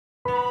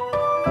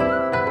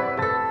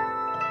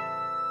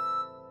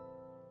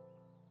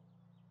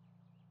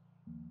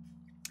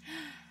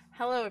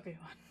Hello everyone,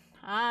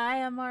 I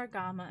am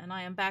Argama and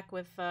I am back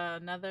with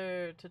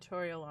another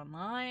tutorial on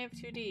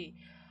Live2D.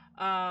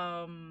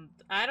 I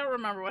don't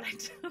remember what I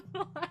did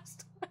the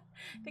last time.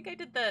 I think I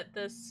did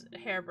this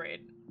hair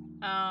braid.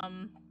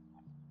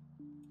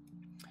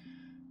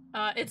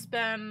 It's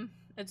been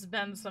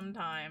some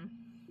time.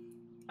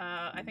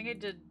 I think I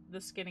did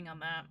the skinning on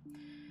that,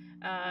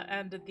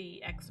 and did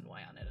the X and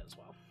Y on it as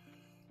well.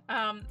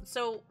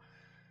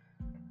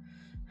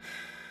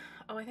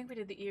 Oh, I think we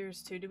did the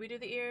ears too. Did we do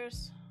the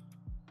ears?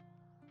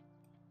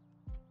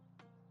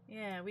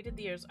 Yeah, we did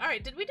the ears.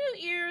 Alright, did we do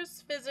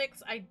ears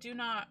physics? I do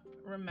not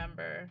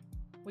remember.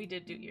 We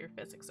did do ear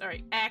physics.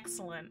 Alright,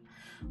 excellent.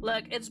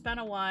 Look, it's been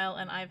a while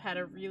and I've had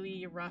a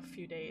really rough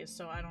few days,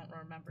 so I don't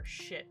remember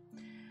shit.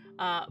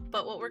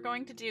 But what we're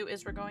going to do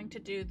is we're going to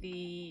do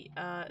the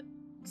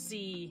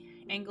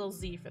angle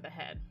Z for the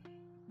head.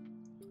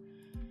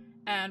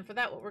 And for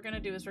that, what we're going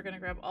to do is we're going to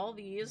grab all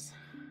these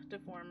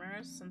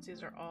deformers, since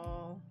these are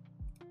all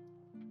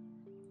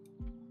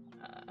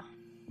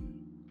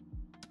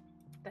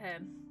the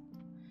head.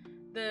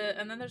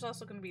 And then there's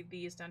also going to be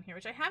these down here,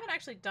 which I haven't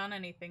actually done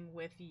anything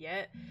with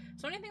yet.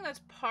 So anything that's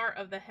part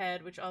of the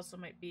head, which also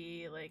might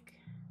be like,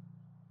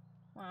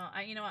 well,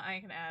 you know what, I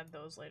can add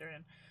those later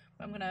in.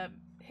 But I'm going to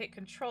hit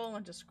control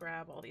and just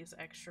grab all these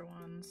extra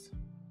ones.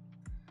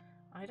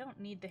 I don't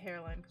need the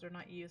hairline because we're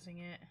not using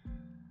it.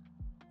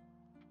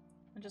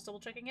 I'm just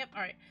double checking. Yep,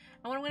 alright.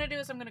 And what I'm going to do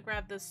is I'm going to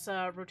grab this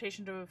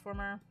rotation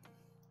deformer.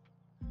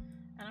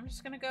 And I'm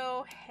just going to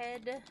go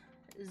head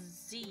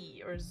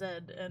Z or Z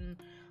and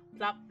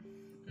plop.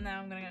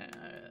 Now I'm going to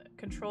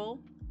control,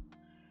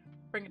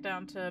 bring it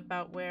down to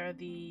about where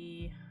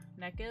the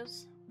neck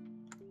is.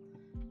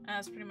 And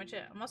that's pretty much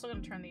it. I'm also going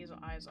to turn these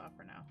eyes off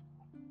for now.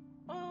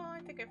 Oh,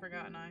 I think I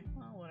forgot an eye.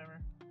 Well, whatever.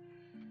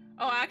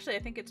 Oh, actually, I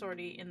think it's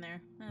already in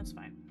there. That's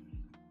fine.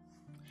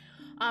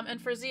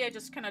 And for Z, I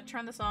just kind of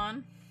turn this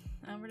on.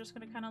 And we're just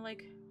going to kind of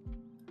like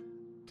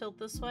tilt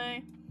this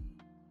way.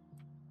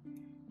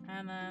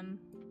 And then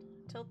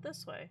tilt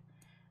this way.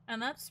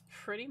 And that's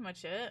pretty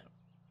much it.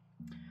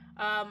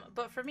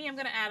 But for me, I'm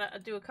going to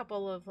do a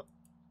couple of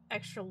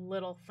extra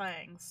little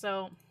things.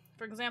 So,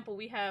 for example,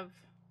 we have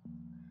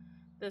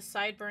this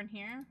sideburn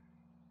here.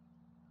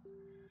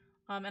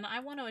 And I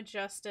want to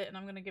adjust it, and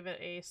I'm going to give it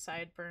a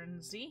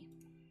sideburn Z.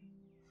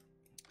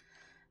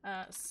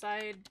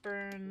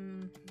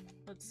 Sideburn,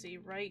 let's see,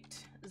 right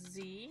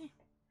Z.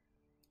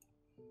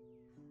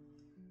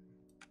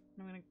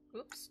 I'm going to,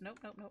 oops, nope.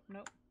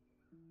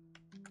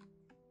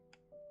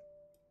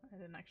 I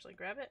didn't actually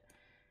grab it.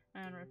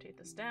 And rotate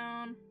this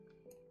down.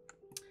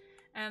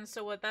 And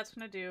so what that's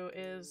going to do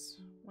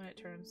is, when it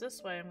turns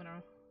this way, I'm going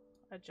to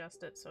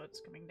adjust it so it's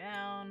coming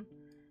down.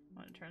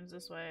 When it turns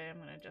this way, I'm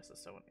going to adjust it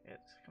so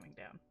it's coming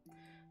down.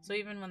 So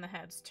even when the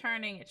head's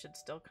turning, it should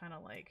still kind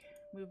of like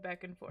move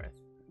back and forth.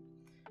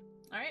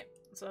 Alright,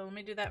 so let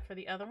me do that for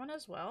the other one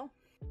as well.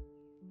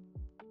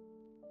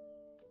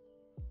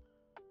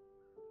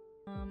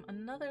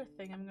 Another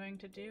thing I'm going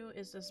to do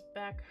is this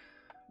back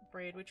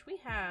braid, which we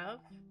have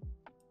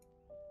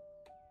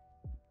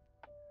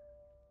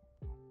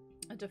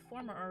a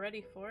deformer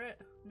already for it.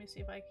 Let me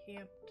see if I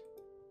can't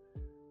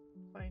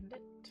find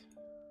it.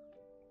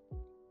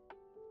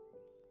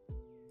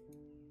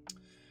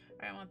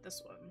 Alright, I want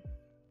this one.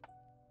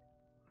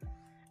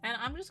 And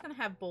I'm just going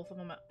to have both of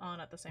them on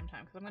at the same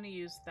time because I'm going to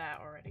use that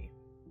already.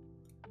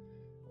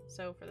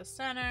 So for the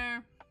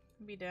center,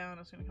 be down,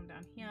 it's going to come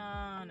down here,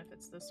 and if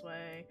it's this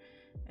way,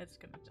 it's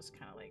going to just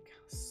kind of like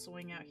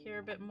swing out here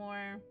a bit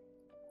more.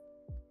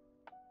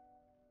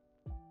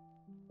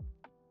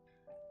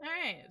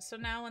 Alright, so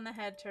now when the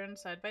head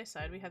turns side by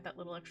side, we have that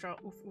little extra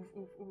oof, oof,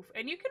 oof, oof.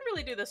 And you can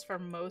really do this for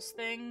most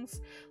things.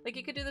 Like,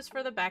 you could do this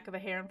for the back of the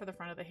hair and for the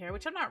front of the hair,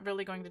 which I'm not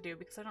really going to do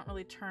because I don't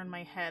really turn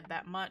my head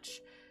that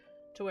much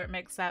to where it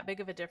makes that big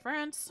of a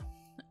difference.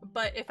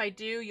 But if I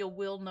do, you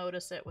will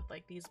notice it with,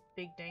 like, these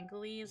big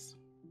danglies.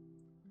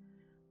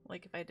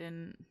 Like, if I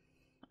didn't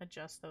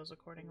adjust those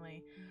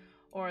accordingly.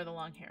 Or the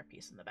long hair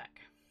piece in the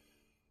back.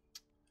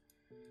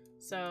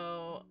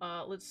 So,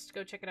 let's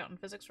go check it out in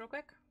physics real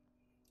quick.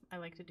 I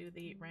like to do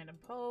the random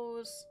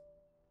pose.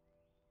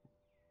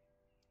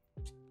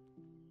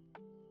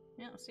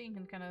 Yeah, so you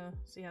can kind of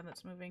see how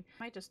that's moving.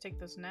 I might just take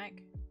this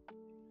neck,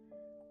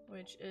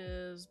 which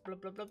is blah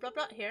blah blah blah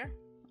blah here.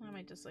 I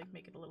might just like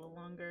make it a little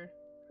longer.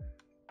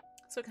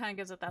 So it kind of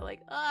gives it that like,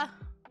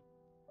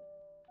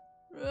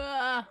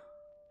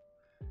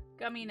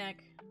 gummy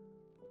neck.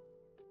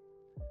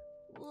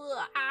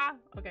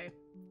 Okay.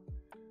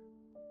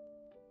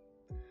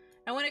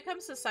 And when it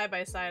comes to side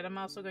by side, I'm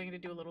also going to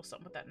do a little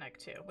something with that neck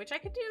too, which I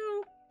could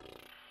do.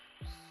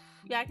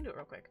 Yeah, I can do it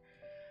real quick.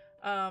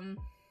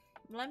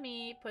 Let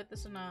me put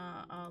this in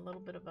a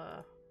little bit of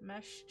a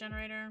mesh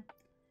generator.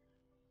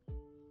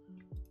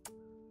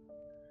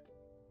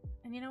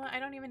 And you know what? I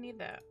don't even need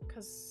that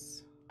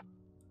because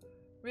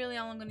really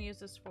all I'm going to use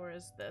this for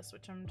is this,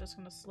 which I'm just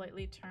going to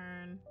slightly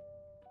turn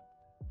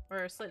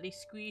or slightly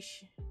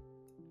squish.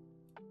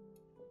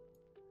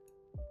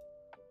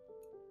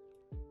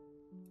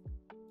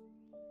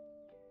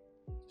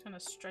 Just gonna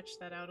stretch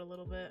that out a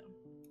little bit.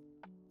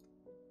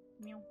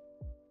 Meow.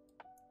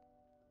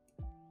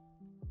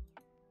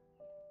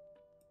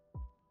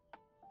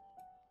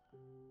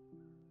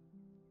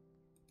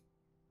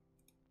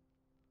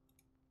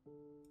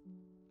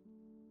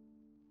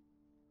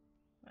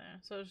 There.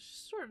 So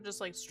it's sort of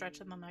just like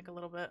stretching the neck a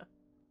little bit.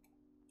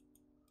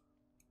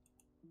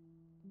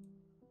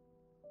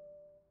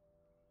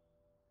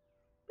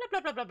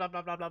 Blah blah blah blah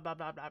blah blah blah blah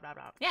blah blah blah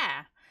blah.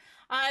 Yeah.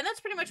 And that's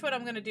pretty much what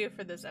I'm gonna do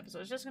for this episode.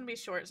 It's just gonna be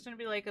short. It's gonna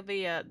be like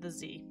the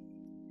Z.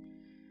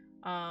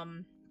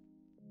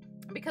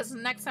 Because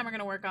next time we're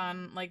gonna work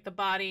on like the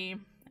body,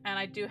 and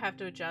I do have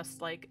to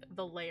adjust like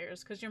the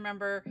layers, because you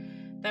remember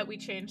that we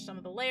changed some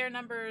of the layer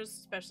numbers,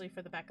 especially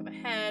for the back of the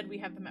head. We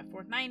have them at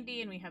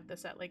 490, and we have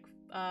this at like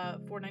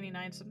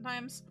 499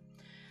 sometimes.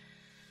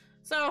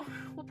 So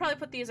we'll probably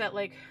put these at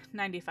like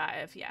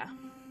 95. Yeah.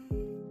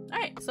 All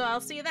right. So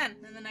I'll see you then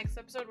in the next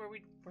episode where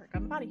we work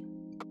on the body.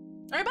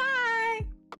 All right. Bye.